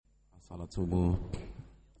salat subuh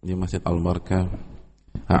di Masjid Al-Barkah.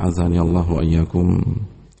 A'azani Allah wa iyyakum.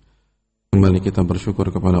 Kembali kita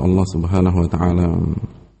bersyukur kepada Allah Subhanahu wa taala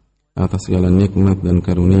atas segala nikmat dan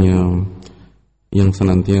karunia yang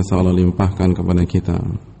senantiasa Allah limpahkan kepada kita,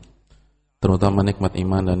 terutama nikmat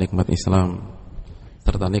iman dan nikmat Islam,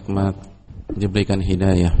 serta nikmat diberikan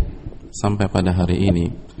hidayah sampai pada hari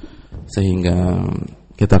ini, sehingga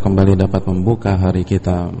kita kembali dapat membuka hari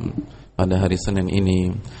kita pada hari Senin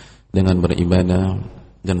ini dengan beribadah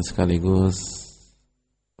dan sekaligus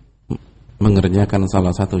mengerjakan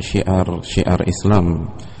salah satu syiar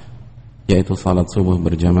Islam, yaitu salat subuh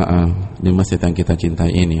berjamaah di masjid yang kita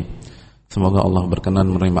cintai ini. Semoga Allah berkenan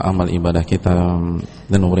menerima amal ibadah kita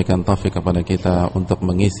dan memberikan taufik kepada kita untuk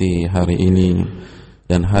mengisi hari ini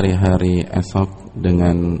dan hari-hari esok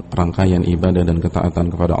dengan rangkaian ibadah dan ketaatan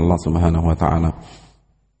kepada Allah Subhanahu wa taala.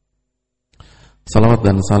 Salawat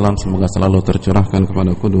dan salam semoga selalu tercurahkan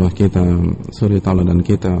kepada qudwah kita, suri tauladan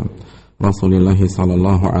kita, Rasulullah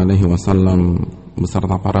sallallahu alaihi wasallam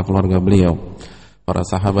beserta para keluarga beliau, para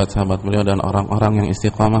sahabat-sahabat beliau dan orang-orang yang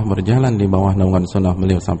istiqamah berjalan di bawah naungan sunnah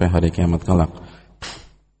beliau sampai hari kiamat kelak.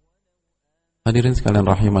 Hadirin sekalian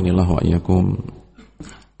rahimanillah wa iyyakum.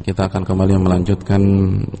 Kita akan kembali melanjutkan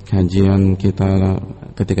kajian kita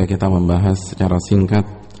ketika kita membahas secara singkat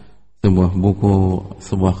sebuah buku,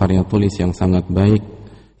 sebuah karya tulis yang sangat baik,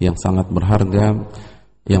 yang sangat berharga,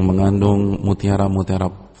 yang mengandung mutiara-mutiara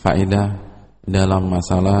faedah dalam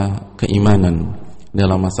masalah keimanan,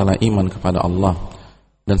 dalam masalah iman kepada Allah,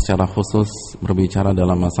 dan secara khusus berbicara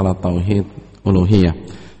dalam masalah Tauhid Uluhiyah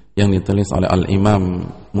yang ditulis oleh Al-Imam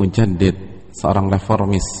Mujaddid, seorang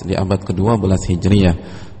reformis di abad ke-12 Hijriyah,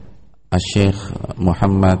 Syekh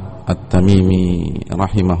Muhammad At-Tamimi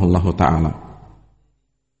rahimahullahu ta'ala.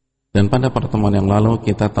 Dan pada pertemuan yang lalu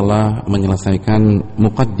kita telah menyelesaikan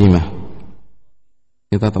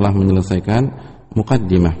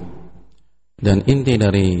muqaddimah. Dan inti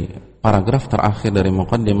dari paragraf terakhir dari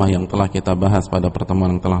muqaddimah yang telah kita bahas pada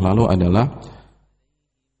pertemuan yang telah lalu adalah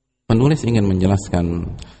penulis ingin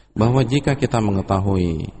menjelaskan bahwa jika kita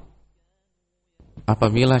mengetahui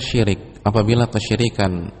apabila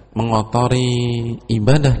kesyirikan mengotori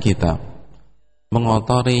ibadah kita,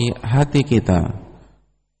 mengotori hati kita,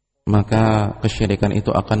 maka kesyirikan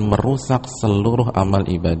itu akan merusak seluruh amal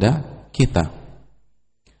ibadah kita.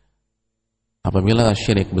 Apabila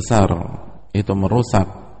syirik besar itu merusak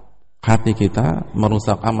hati kita,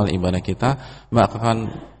 merusak amal ibadah kita, maka akan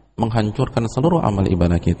menghancurkan seluruh amal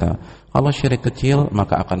ibadah kita. Kalau syirik kecil,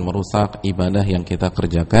 maka akan merusak ibadah yang kita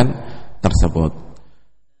kerjakan tersebut.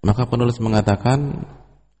 Maka penulis mengatakan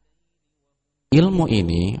ilmu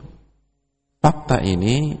ini, fakta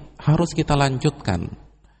ini harus kita lanjutkan.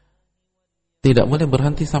 Tidak boleh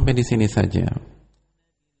berhenti sampai di sini saja.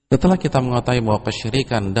 Setelah kita mengetahui bahwa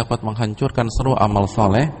kesyirikan dapat menghancurkan seluruh amal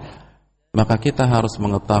soleh, maka kita harus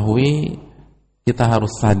mengetahui, kita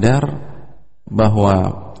harus sadar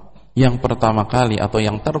bahwa yang pertama kali atau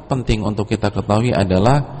yang terpenting untuk kita ketahui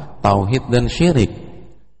adalah tauhid dan syirik.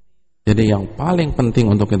 Jadi yang paling penting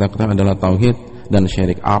untuk kita ketahui adalah tauhid dan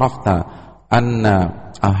syirik. Arafta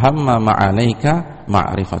anna ahamma ma'alaika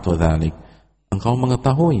ma'rifatu dzalik. Engkau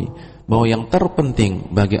mengetahui bahwa yang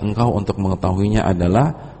terpenting bagi engkau untuk mengetahuinya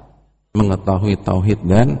adalah mengetahui tauhid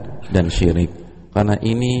dan syirik. Karena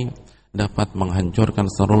ini dapat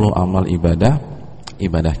menghancurkan seluruh amal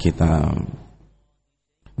ibadah kita.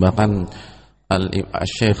 Bahkan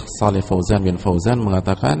Syekh Shalih Fauzan bin Fauzan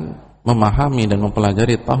mengatakan memahami dan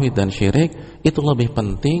mempelajari tauhid dan syirik itu lebih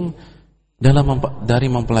penting dari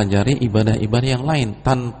mempelajari ibadah-ibadah yang lain,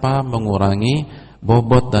 tanpa mengurangi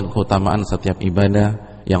bobot dan keutamaan setiap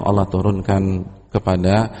ibadah yang Allah turunkan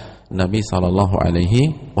kepada Nabi sallallahu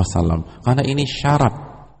alaihi wasallam. Karena ini syarat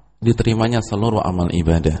diterimanya seluruh amal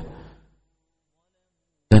ibadah.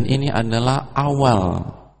 Dan ini adalah awal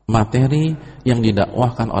materi yang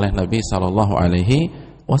didakwahkan oleh Nabi sallallahu alaihi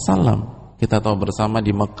wasallam. Kita tahu bersama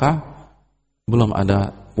di Mekah belum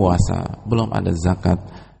ada puasa, belum ada zakat.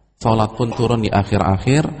 Salat pun turun di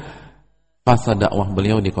akhir-akhir fase dakwah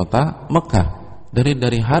beliau di kota Mekah.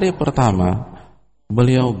 Dari hari pertama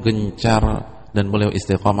beliau gencar dan beliau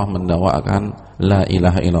istiqamah mendakwakan la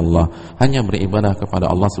ilaha illallah, hanya beribadah kepada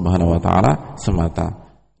Allah Subhanahu wa taala semata.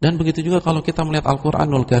 Dan begitu juga kalau kita melihat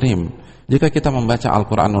Al-Qur'anul Karim. Jika kita membaca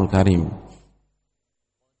Al-Qur'anul Karim,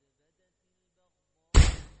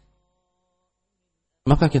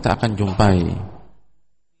 maka kita akan jumpai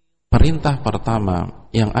perintah pertama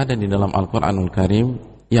yang ada di dalam Al-Qur'anul Karim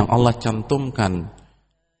yang Allah cantumkan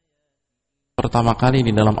pertama kali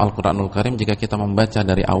di dalam Al-Quranul Karim jika kita membaca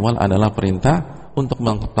dari awal adalah perintah untuk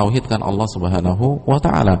mentauhidkan Allah Subhanahu wa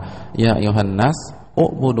ta'ala. Ya ayuhan nas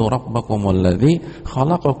u'budu rabbakumul ladzi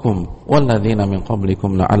khalaqakum walladzina min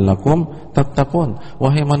qablikum la'allakum tattaqun.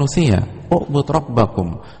 Wahai manusia, u'bud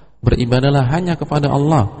rabbakum, beribadalah hanya kepada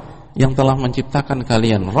Allah yang telah menciptakan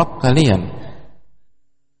kalian, Rabb kalian,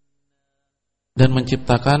 dan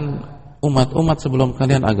menciptakan umat-umat sebelum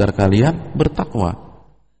kalian agar kalian bertakwa.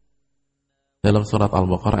 Dalam surat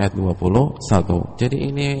Al-Baqarah ayat 21. Jadi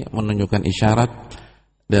ini menunjukkan isyarat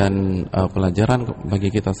dan pelajaran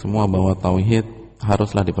bagi kita semua bahwa tauhid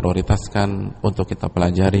haruslah diprioritaskan untuk kita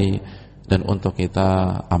pelajari dan untuk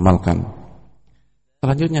kita amalkan.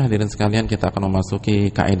 Selanjutnya hadirin sekalian, kita akan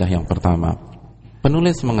memasuki kaidah yang pertama.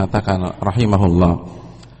 Penulis mengatakan rahimahullah,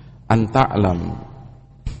 anta'lam,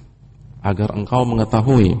 agar engkau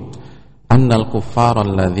mengetahui, annal kuffara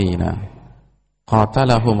alladzina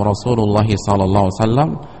qatalahum Rasulullah sallallahu alaihi wasallam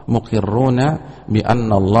muqirruna bi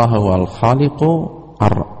anna Allah wal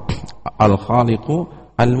khaliqu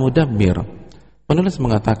al-mudabbir. Penulis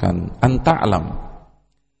mengatakan anta'lam,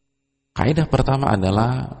 kaidah pertama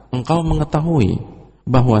adalah engkau mengetahui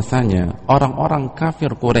bahwasanya orang-orang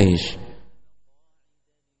kafir Quraisy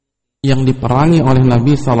yang diperangi oleh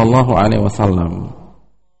Nabi sallallahu alaihi wasallam,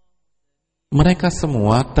 mereka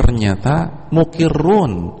semua ternyata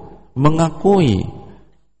muqirrun, mengakui,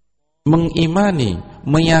 mengimani,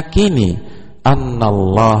 meyakini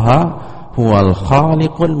annallaha huwal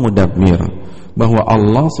khaliqul mudabbir, bahwa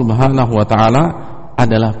Allah subhanahu wa ta'ala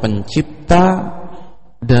adalah pencipta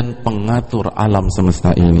dan pengatur alam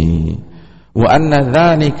semesta ini. Wa anna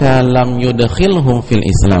dzalika lam yudkhilhum fil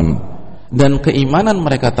Islam, dan keimanan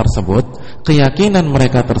mereka tersebut, keyakinan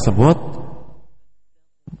mereka tersebut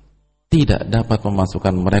tidak dapat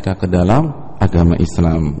memasukkan mereka ke dalam agama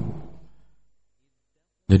Islam.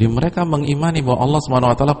 Jadi mereka mengimani bahwa Allah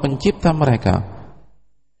Subhanahu wa taala pencipta mereka,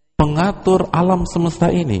 pengatur alam semesta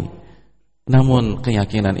ini. Namun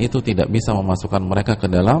keyakinan itu tidak bisa memasukkan mereka ke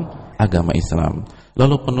dalam agama Islam.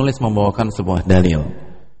 Lalu penulis membawakan sebuah dalil.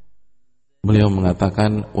 Beliau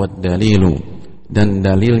mengatakan wad dalilu, dan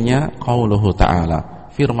dalilnya qauluhu ta'ala,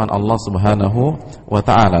 firman Allah Subhanahu wa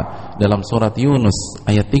taala dalam surat Yunus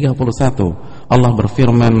ayat 31. Allah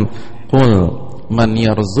berfirman, qul man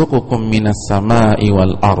yarzuqukum minas sama'i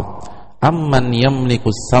wal ard amman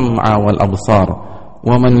yamliku as-sam'a wal absar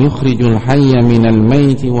wa man yukhrijul hayya minal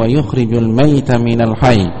maiti wa yukhrijul maita minal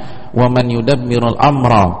hayy wa man yudabbirul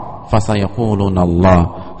amra fasayaquluna Allah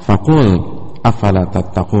faqul afala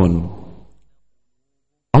tattaqun.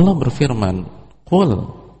 Allah berfirman, qul,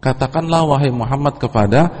 katakanlah wahai Muhammad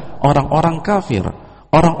kepada orang-orang kafir,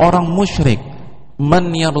 orang-orang musyrik,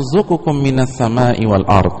 man yarzuqukum minas sama'i wal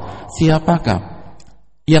ard, siapakah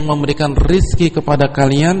yang memberikan rizki kepada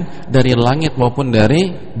kalian dari langit maupun dari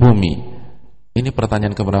bumi? Ini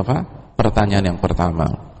pertanyaan keberapa? Pertanyaan yang pertama.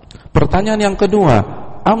 Pertanyaan yang kedua,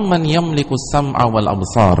 amman yamliku sam'a wal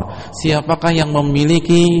absar, siapakah yang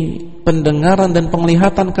memiliki pendengaran dan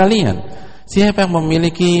penglihatan kalian? Siapa yang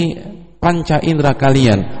memiliki panca indera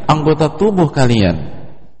kalian, anggota tubuh kalian?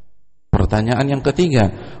 Pertanyaan yang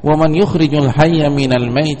ketiga, wa man yukhrijul hayya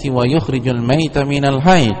minal maiti wa yukhrijul maita minal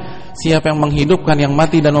hayy, siapa yang menghidupkan yang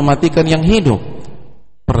mati dan mematikan yang hidup?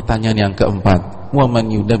 Pertanyaan yang keempat, wa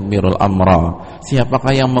man yudabbirul amra,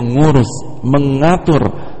 siapakah yang mengurus,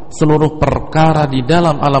 mengatur seluruh perkara di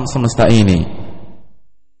dalam alam semesta ini?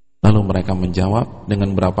 Lalu mereka menjawab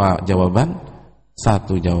dengan berapa jawaban?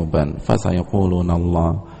 Satu jawaban, fasayaquluna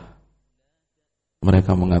Allah.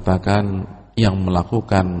 Mereka mengatakan yang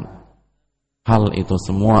melakukan hal itu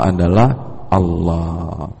semua adalah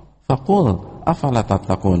Allah. Faqul afala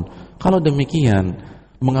tattaqun. Kalau demikian,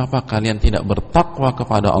 mengapa kalian tidak bertakwa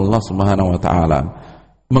kepada Allah Subhanahu wa taala?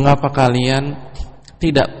 Mengapa kalian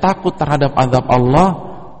tidak takut terhadap azab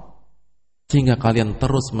Allah sehingga kalian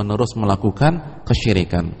terus-menerus melakukan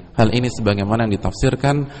kesyirikan? Hal ini sebagaimana yang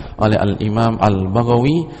ditafsirkan oleh Al-Imam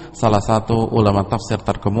Al-Baghawi, salah satu ulama tafsir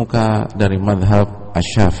terkemuka dari mazhab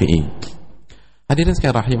Asy-Syafi'i. Hadirin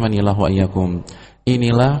sekalian rahimanillah wa iyyakum,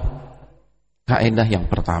 inilah kaidah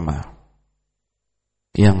yang pertama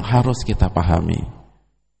yang harus kita pahami.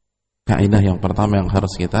 Kaidah yang pertama yang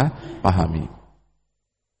harus kita pahami.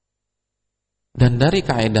 Dan dari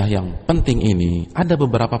kaidah yang penting ini ada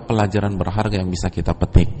beberapa pelajaran berharga yang bisa kita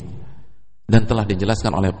petik dan telah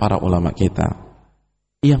dijelaskan oleh para ulama kita.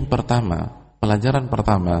 Yang pertama, pelajaran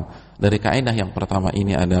pertama dari kaidah yang pertama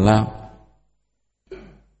ini adalah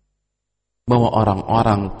bahwa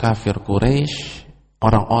orang-orang kafir Quraisy,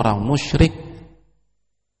 orang-orang musyrik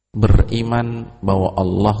beriman bahwa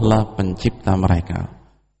Allah lah pencipta mereka,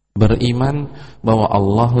 beriman bahwa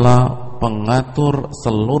Allah lah pengatur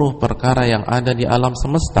seluruh perkara yang ada di alam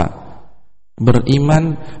semesta,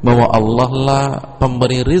 beriman bahwa Allah lah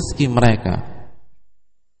pemberi rizki mereka,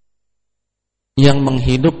 yang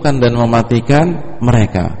menghidupkan dan mematikan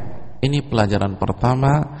mereka. Ini pelajaran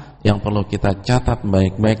pertama yang perlu kita catat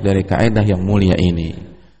baik-baik dari kaidah yang mulia ini.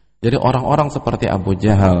 Jadi orang-orang seperti Abu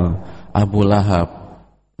Jahal, Abu Lahab,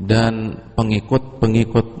 dan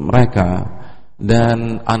pengikut-pengikut mereka,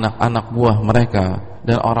 dan anak-anak buah mereka,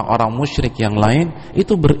 dan orang-orang musyrik yang lain,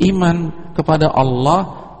 itu beriman kepada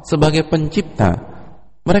Allah sebagai pencipta.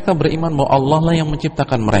 Mereka beriman bahwa Allah lah yang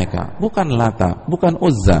menciptakan mereka, bukan Lata, bukan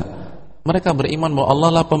Uzza. Mereka beriman bahwa Allah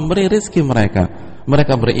lah pemberi rizki mereka.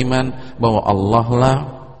 Mereka beriman bahwa Allah lah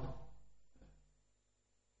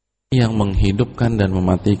yang menghidupkan dan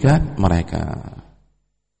mematikan mereka.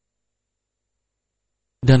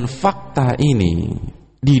 Dan fakta ini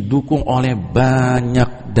didukung oleh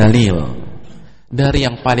banyak dalil, dari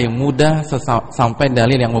yang paling mudah sampai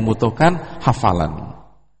dalil yang membutuhkan hafalan.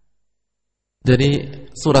 Jadi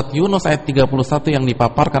surat Yunus ayat 31 yang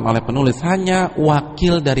dipaparkan oleh penulis hanya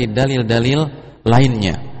wakil dari dalil-dalil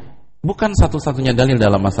lainnya, bukan satu-satunya dalil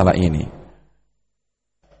dalam masalah ini.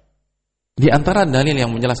 Di antara dalil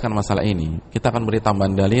yang menjelaskan masalah ini, kita akan beri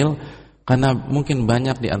tambahan dalil, karena mungkin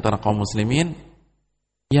banyak di antara kaum muslimin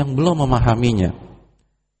yang belum memahaminya.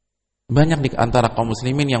 Banyak di antara kaum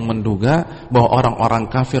muslimin yang menduga bahwa orang-orang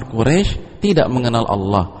kafir Quraisy tidak mengenal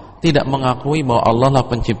Allah, tidak mengakui bahwa Allah lah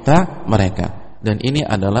pencipta mereka. Dan ini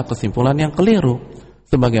adalah kesimpulan yang keliru,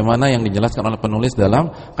 sebagaimana yang dijelaskan oleh penulis dalam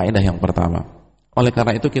kaidah yang pertama. Oleh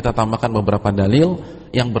karena itu kita tambahkan beberapa dalil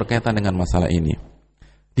yang berkaitan dengan masalah ini.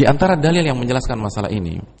 Di antara dalil yang menjelaskan masalah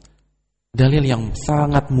ini, dalil yang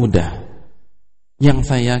sangat mudah, yang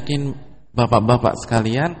saya yakin bapak-bapak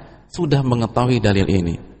sekalian sudah mengetahui dalil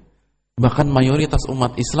ini. Bahkan mayoritas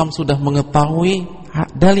umat Islam sudah mengetahui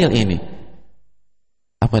dalil ini.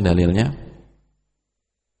 Apa dalilnya?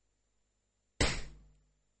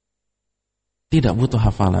 Tidak butuh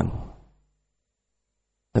hafalan.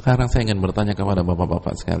 Sekarang saya ingin bertanya kepada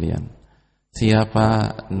bapak-bapak sekalian,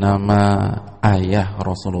 siapa nama ayah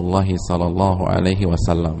Rasulullah sallallahu alaihi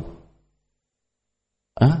wasallam?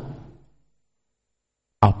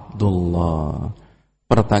 Abdullah.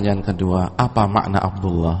 Pertanyaan kedua, apa makna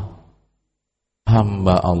Abdullah?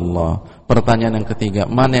 Hamba Allah. Pertanyaan yang ketiga,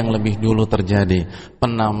 mana yang lebih dulu terjadi?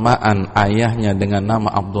 Penamaan ayahnya dengan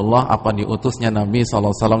nama Abdullah, apa diutusnya Nabi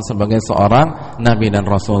SAW sebagai seorang Nabi dan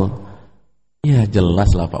Rasul? Ya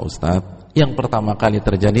jelaslah Pak Ustadz. Yang pertama kali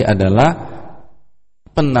terjadi adalah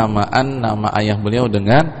penamaan nama ayah beliau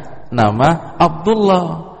dengan nama Abdullah.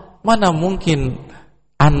 Mana mungkin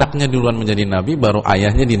anaknya duluan menjadi Nabi, baru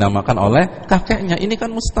ayahnya dinamakan oleh kakeknya? Ini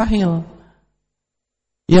kan mustahil.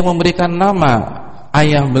 Yang memberikan nama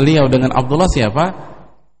ayah beliau dengan Abdullah siapa?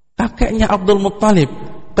 Kakeknya Abdul Muttalib.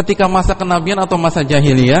 Ketika masa kenabian atau masa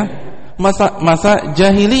jahiliyah? Masa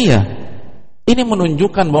jahiliyah. Ini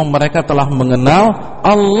menunjukkan bahwa mereka telah mengenal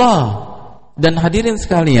Allah. Dan hadirin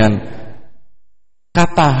sekalian,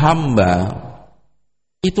 kata hamba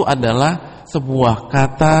itu adalah sebuah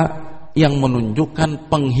kata yang menunjukkan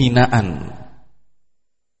penghinaan.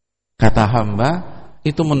 Kata hamba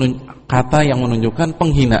itu kata yang menunjukkan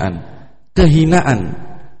penghinaan, kehinaan.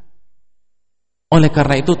 Oleh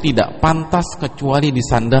karena itu tidak pantas kecuali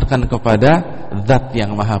disandarkan kepada Zat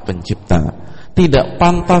yang Maha Pencipta. Tidak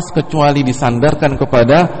pantas kecuali disandarkan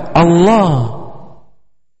kepada Allah.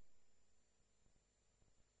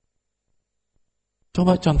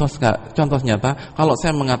 Coba contoh nyata, kalau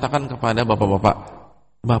saya mengatakan kepada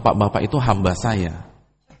bapak-bapak itu hamba saya,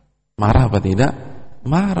 marah apa tidak?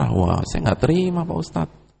 Marah. Wah, saya nggak terima Pak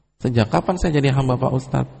Ustadz. Sejak kapan saya jadi hamba Pak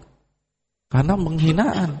Ustadz? Karena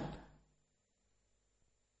penghinaan.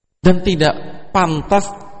 Dan tidak pantas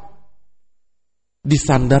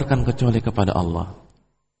disandarkan kecuali kepada Allah.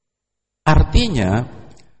 Artinya,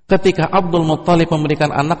 ketika Abdul Muttalib memberikan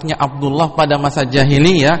anaknya Abdullah pada masa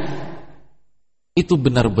jahiliyah, itu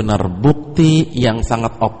benar-benar bukti yang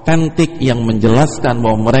sangat otentik yang menjelaskan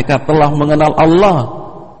bahwa mereka telah mengenal Allah.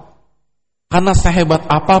 Karena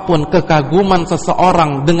sehebat apapun kekaguman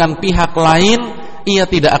seseorang dengan pihak lain, ia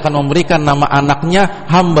tidak akan memberikan nama anaknya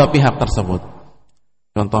hamba pihak tersebut.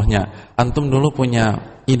 Contohnya, antum dulu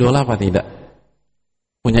punya idola apa tidak?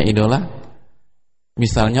 Punya idola?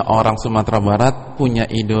 Misalnya orang Sumatera Barat punya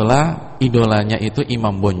idolanya itu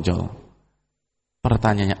Imam Bonjol.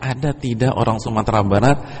 Pertanyaannya, ada tidak orang Sumatera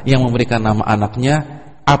Barat yang memberikan nama anaknya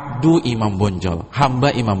Abdu Imam Bonjol,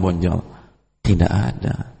 hamba Imam Bonjol? Tidak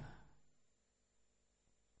ada.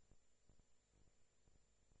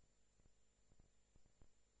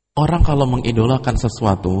 Orang kalau mengidolakan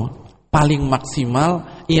sesuatu, paling maksimal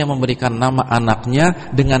ia memberikan nama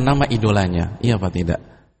anaknya dengan nama idolanya. Iya apa tidak?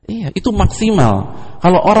 Iya, itu maksimal.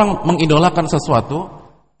 Kalau orang mengidolakan sesuatu,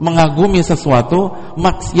 mengagumi sesuatu,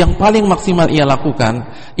 yang paling maksimal ia lakukan,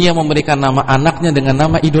 ia memberikan nama anaknya dengan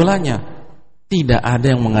nama idolanya. Tidak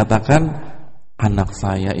ada yang mengatakan anak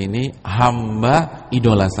saya ini hamba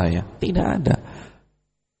idola saya. Tidak ada.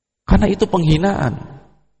 Karena itu penghinaan.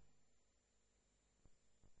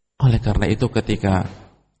 Oleh karena itu ketika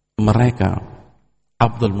mereka,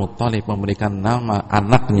 Abdul Muttalib memberikan nama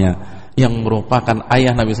anaknya yang merupakan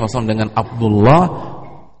ayah Nabi SAW dengan Abdullah,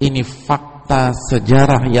 ini fakta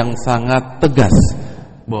sejarah yang sangat tegas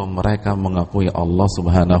bahwa mereka mengakui Allah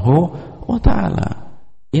Subhanahu wa Ta'ala.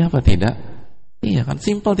 Iya apa tidak? Iya kan,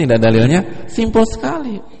 simpel tidak dalilnya? Simpel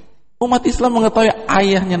sekali. Umat Islam mengetahui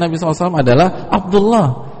ayahnya Nabi SAW adalah Abdullah.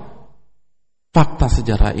 Fakta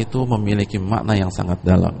sejarah itu memiliki makna yang sangat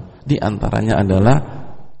dalam. Di antaranya adalah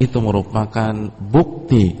itu merupakan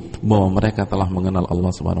bukti bahwa mereka telah mengenal Allah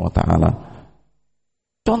Subhanahu wa Ta'ala.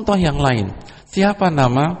 Contoh yang lain, siapa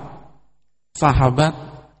nama sahabat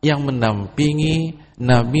yang mendampingi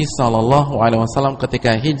Nabi SAW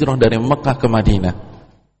ketika hijrah dari Mekah ke Madinah?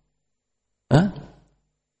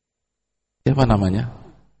 Siapa namanya?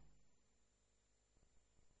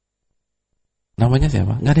 Namanya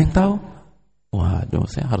siapa? Gak ada yang tahu? Waduh,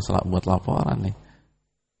 saya harus buat laporan nih.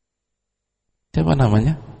 Siapa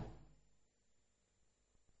namanya?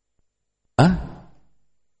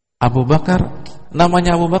 Abu Bakar.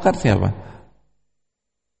 Namanya Abu Bakar siapa?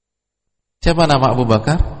 Siapa nama Abu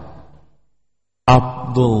Bakar?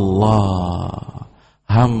 Abdullah,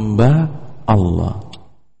 hamba Allah.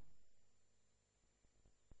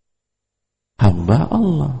 Hamba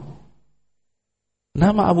Allah.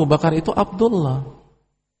 Nama Abu Bakar itu Abdullah.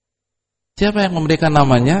 Siapa yang memberikan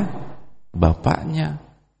namanya? Bapaknya.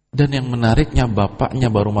 Dan yang menariknya,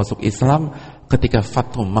 bapaknya baru masuk Islam ketika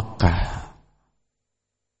Fathu Mekah.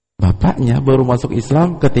 Bapaknya baru masuk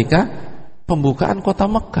Islam ketika pembukaan kota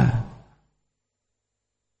Mekah.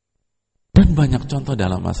 Dan banyak contoh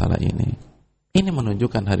dalam masalah ini. Ini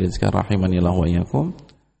menunjukkan hadirin sekalian rahimanillah wa iyyakum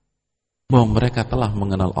bahwa mereka telah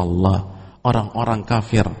mengenal Allah. Orang-orang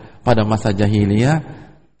kafir pada masa jahiliyah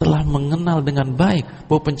telah mengenal dengan baik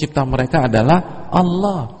bahwa pencipta mereka adalah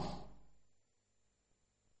Allah.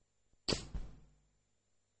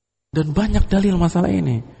 Dan banyak dalil masalah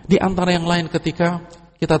ini. Di antara yang lain ketika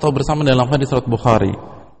kita tahu bersama dalam hadis surat Bukhari,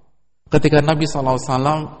 ketika Nabi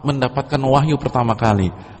SAW mendapatkan wahyu pertama kali,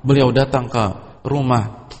 beliau datang ke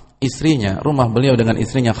rumah istrinya, rumah beliau dengan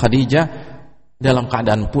istrinya Khadijah dalam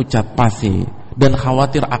keadaan pucat pasi dan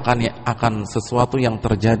khawatir akan sesuatu yang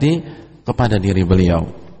terjadi kepada diri beliau.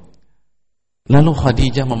 Lalu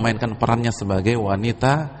Khadijah memainkan perannya sebagai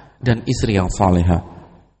wanita dan istri yang salehah.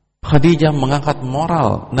 Khadijah mengangkat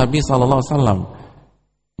moral Nabi SAW.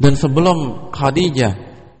 Dan sebelum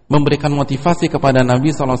Khadijah memberikan motivasi kepada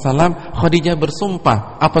Nabi SAW, Khadijah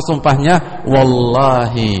bersumpah. Apa sumpahnya?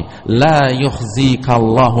 Wallahi la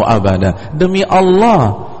yukhzikallahu abada. Demi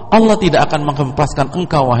Allah, Allah tidak akan menghempaskan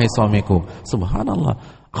engkau wahai suamiku.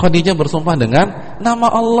 Subhanallah. Khadijah bersumpah dengan nama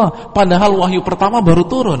Allah, padahal wahyu pertama baru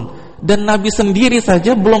turun. Dan Nabi sendiri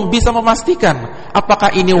saja belum bisa memastikan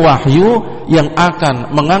apakah ini wahyu yang akan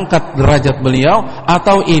mengangkat derajat beliau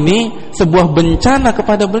atau ini sebuah bencana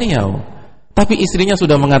kepada beliau. Tapi istrinya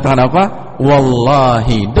sudah mengatakan apa?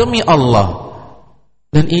 Wallahi, demi Allah.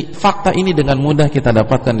 Dan fakta ini dengan mudah kita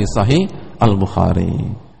dapatkan di Sahih Al-Bukhari.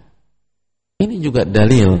 Ini juga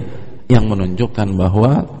dalil yang menunjukkan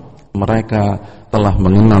bahwa mereka telah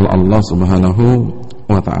mengenal Allah Subhanahu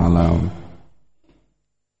wa Ta'ala.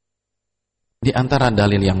 Di antara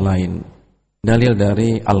dalil yang lain, dalil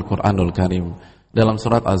dari Al-Quranul Karim dalam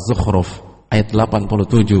surat Az-Zukhruf ayat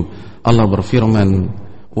 87, Allah berfirman,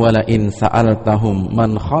 wala in sa'altahum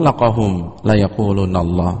man khalaqahum la yaquluna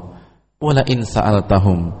Allah. Wala in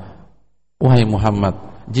sa'altahum, wahai Muhammad,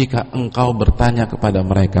 jika engkau bertanya kepada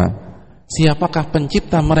mereka, siapakah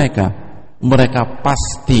pencipta mereka? Mereka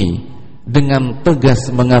pasti dengan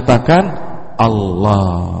tegas mengatakan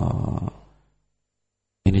Allah.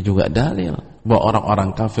 Ini juga dalil bahwa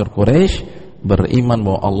orang-orang kafir Quraisy beriman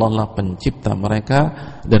bahwa Allah lah pencipta mereka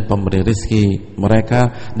dan pemberi rizki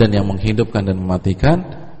mereka dan yang menghidupkan dan mematikan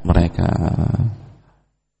mereka.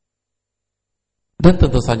 Dan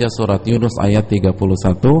tentu saja surat Yunus ayat 31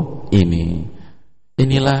 ini.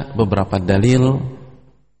 Inilah beberapa dalil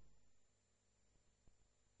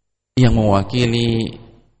yang mewakili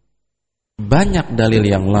banyak dalil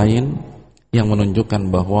yang lain yang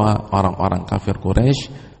menunjukkan bahwa orang-orang kafir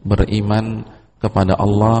Quraisy beriman kepada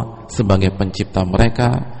Allah sebagai pencipta mereka,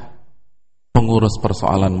 pengurus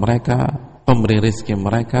persoalan mereka, pemberi rizki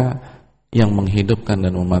mereka, yang menghidupkan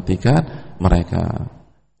dan mematikan mereka.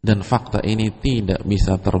 Dan fakta ini tidak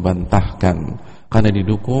bisa terbantahkan karena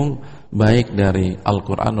didukung baik dari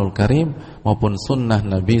Al-Quranul Karim maupun Sunnah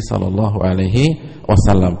Nabi Sallallahu Alaihi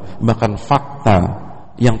Wasallam. Bahkan fakta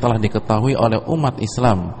yang telah diketahui oleh umat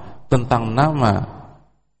Islam tentang nama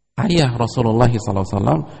ayah Rasulullah Sallallahu Alaihi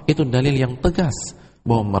Wasallam itu dalil yang tegas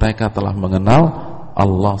bahwa mereka telah mengenal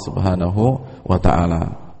Allah Subhanahu wa Ta'ala.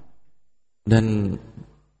 Dan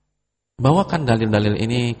bawakan dalil-dalil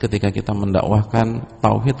ini ketika kita mendakwahkan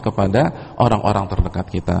tauhid kepada orang-orang terdekat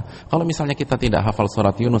kita. Kalau misalnya kita tidak hafal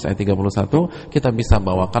surat Yunus ayat 31, kita bisa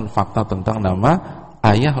bawakan fakta tentang nama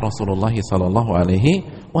ayah Rasulullah sallallahu alaihi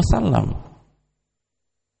wasallam.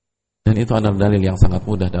 Dan itu adalah dalil yang sangat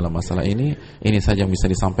mudah dalam masalah ini. Ini saja yang bisa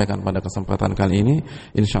disampaikan pada kesempatan kali ini.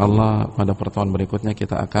 Insyaallah pada pertemuan berikutnya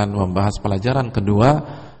kita akan membahas pelajaran kedua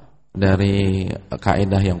dari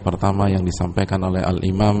kaidah yang pertama yang disampaikan oleh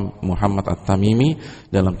Al-Imam Muhammad At-Tamimi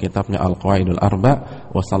dalam kitabnya Al-Qawaidul Arba.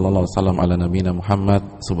 Wa sallallahu wasallam ala nabiyina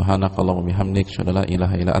Muhammad. Subhanakallahumma bihamdik, asyhadu an la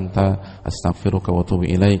ilaha illa anta, astaghfiruka wa atubu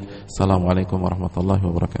ilaik. Assalamualaikum warahmatullahi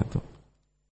wabarakatuh.